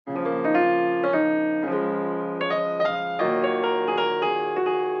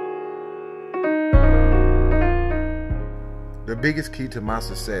biggest key to my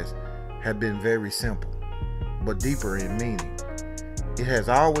success has been very simple, but deeper in meaning. It has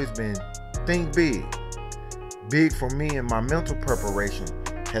always been think big. Big for me and my mental preparation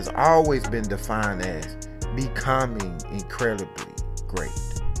has always been defined as becoming incredibly great.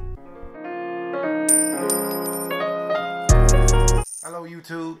 Hello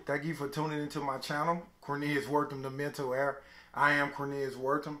YouTube, thank you for tuning into my channel, Cornelius Wortham, the Mental Air. I am Cornelius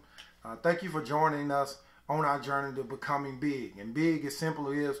Wortham. Thank you for joining us on our journey to becoming big. And big as simple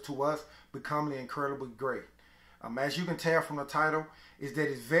is to us becoming incredibly great. As you can tell from the title, is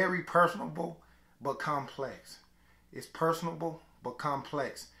that it's very personable but complex. It's personable but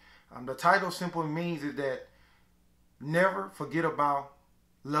complex. The title simply means is that never forget about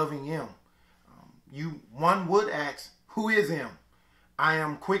loving Him. One would ask, who is Him? I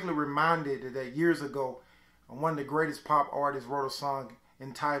am quickly reminded that years ago, one of the greatest pop artists wrote a song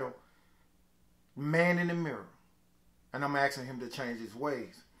entitled Man in the Mirror. And I'm asking him to change his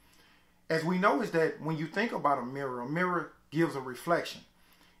ways. As we know is that when you think about a mirror gives a reflection.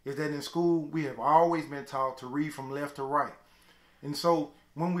 Is that in school we have always been taught to read from left to right. And so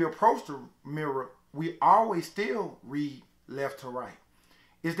when we approach the mirror, we always still read left to right.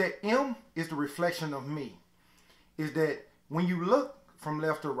 Is that M is the reflection of me. Is that when you look from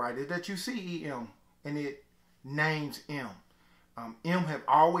left to right, is that you see EM and it names M. M have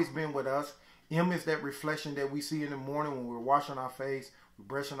always been with us. M is that reflection that we see in the morning when we're washing our face, we're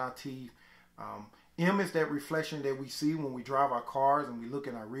brushing our teeth. M is that reflection that we see when we drive our cars and we look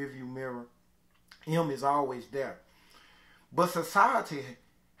in our rearview mirror. M is always there. But society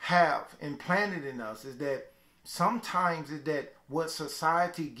have implanted in us is that sometimes is that what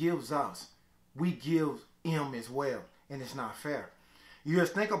society gives us, we give M as well. And it's not fair. You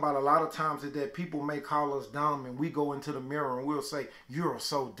just think about a lot of times that people may call us dumb and we go into the mirror and we'll say, you're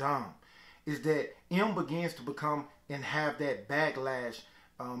so dumb. Is that M begins to become and have that backlash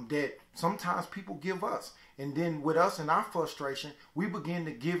that sometimes people give us. And then with us and our frustration, we begin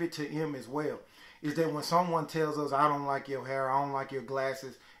to give it to M as well. Is that when someone tells us, I don't like your hair, I don't like your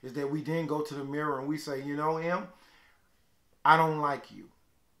glasses, is that we then go to the mirror and we say, you know, M, I don't like you.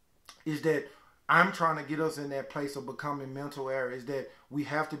 Is that I'm trying to get us in that place of becoming mental error. Is that we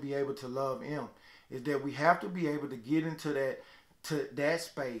have to be able to love M. Is that we have to be able to get into that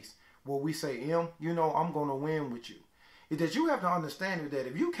space where we say, M, you know, I'm going to win with you. Is that you have to understand that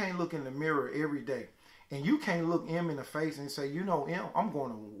if you can't look in the mirror every day and you can't look M in the face and say, you know, M, I'm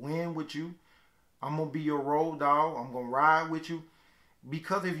going to win with you. I'm going to be your road dog. I'm going to ride with you.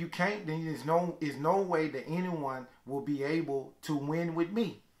 Because if you can't, then there's no way that anyone will be able to win with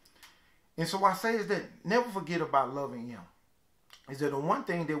me. And so I say is that never forget about loving Him. Is that the one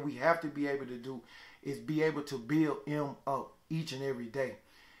thing that we have to be able to do is be able to build Him up each and every day.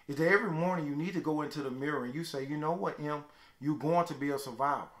 Is that every morning you need to go into the mirror and you say, you know what, M, you're going to be a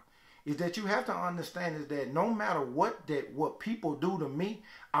survivor. Is that you have to understand is that no matter what people do to me,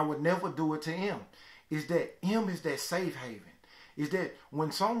 I would never do it to M. Is that M is that safe haven. Is that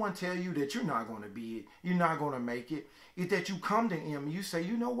when someone tell you that you're not going to be it, you're not going to make it, is that you come to M and you say,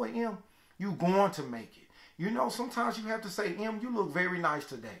 you know what, M, you're going to make it. You know, sometimes you have to say, M, you look very nice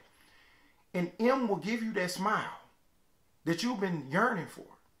today. And M will give you that smile that you've been yearning for.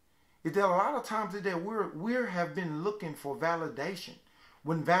 Is that a lot of times that we have been looking for validation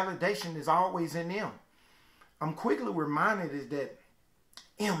when validation is always in M. I'm quickly reminded is that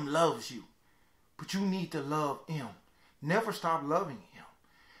M loves you, but you need to love M. Never stop loving Him.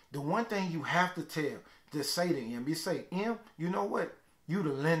 The one thing you have to say to Him, you say, M, you know what? You the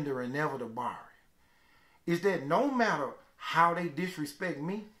lender and never the borrower. Is that no matter how they disrespect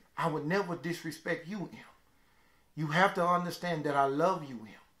me, I would never disrespect you, M. You have to understand that I love you, M.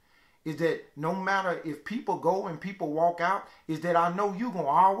 Is that no matter if people go and people walk out, is that I know you're going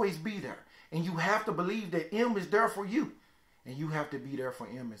to always be there. And you have to believe that M is there for you. And you have to be there for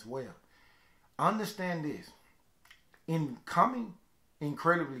M as well. Understand this. In coming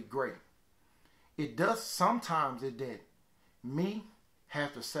incredibly great, it does sometimes is that me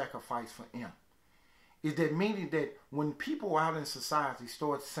have to sacrifice for M. Is that meaning that when people out in society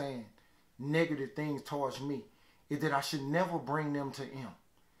start saying negative things towards me, is that I should never bring them to M.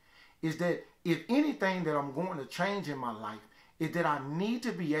 Is that if anything that I'm going to change in my life, is that I need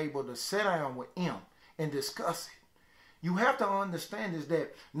to be able to sit down with M and discuss it. You have to understand is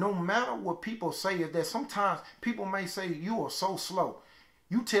that no matter what people say, is that sometimes people may say you are so slow.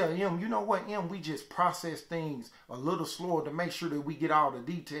 You tell M, you know what, M, we just process things a little slower to make sure that we get all the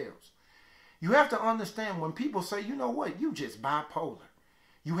details. You have to understand when people say, you know what, you just bipolar.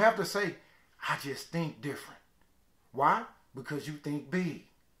 You have to say, I just think different. Why? Because you think big.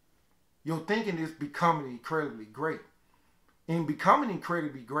 Your thinking is becoming incredibly great. in becoming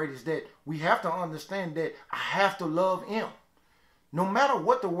incredibly great is that we have to understand that I have to love him. No matter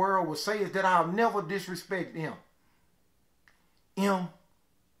what the world will say, is that I'll never disrespect him. Him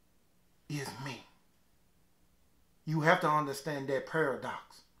is me. You have to understand that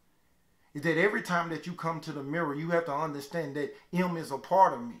paradox. Is that every time that you come to the mirror, you have to understand that him is a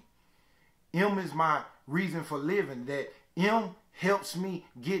part of me. Him is my reason for living. That him helps me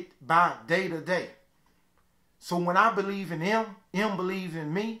get by day to day. So when I believe in him believes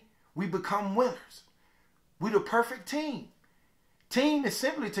in me, we become winners. We're the perfect team. Team is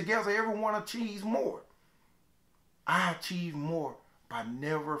simply together, everyone achieves more. I achieve more by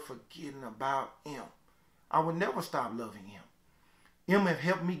never forgetting about him. I will never stop loving him. Him have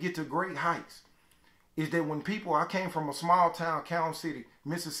helped me get to great heights. Is that when people, I came from a small town, County City,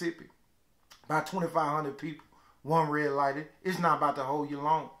 Mississippi, about 2,500 people, one red lighted. It's not about to hold you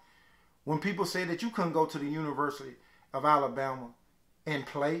long. When people say that you couldn't go to the University of Alabama and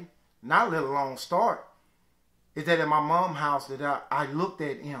play, not let alone start, is that at my mom's house that I looked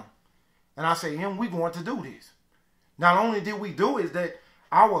at him and I said, him, we going to do this. Not only did we do it, is that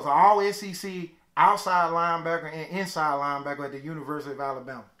I was an all SEC outside linebacker and inside linebacker at the University of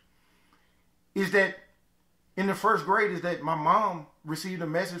Alabama. Is that in the first grade is that my mom received a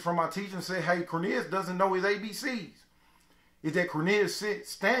message from my teacher and said, hey, Cornelius doesn't know his ABCs. Is that Cornelius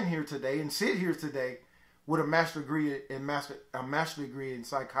stand here today and sit here today with a master's degree in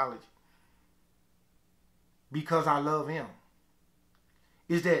psychology. Because I love him.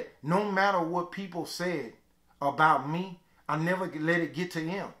 Is that no matter what people said about me, I never let it get to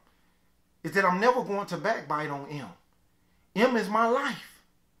him. Is that I'm never going to backbite on him. Him is my life.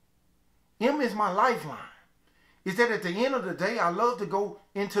 Him is my lifeline. Is that at the end of the day, I love to go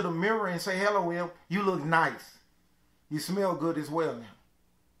into the mirror and say, hello, him, you look nice. You smell good as well, him.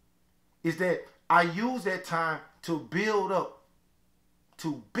 Is that I use that time to build up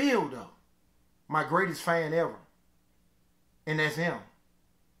my greatest fan ever. And that's him,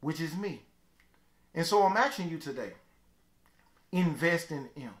 which is me. And so I'm asking you today, invest in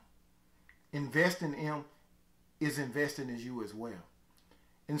him. Invest in him is investing in you as well.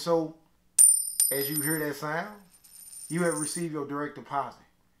 And so, as you hear that sound, you have received your direct deposit.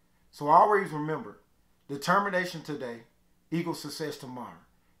 So always remember, determination today equals success tomorrow.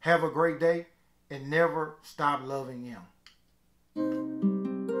 Have a great day and never stop loving him.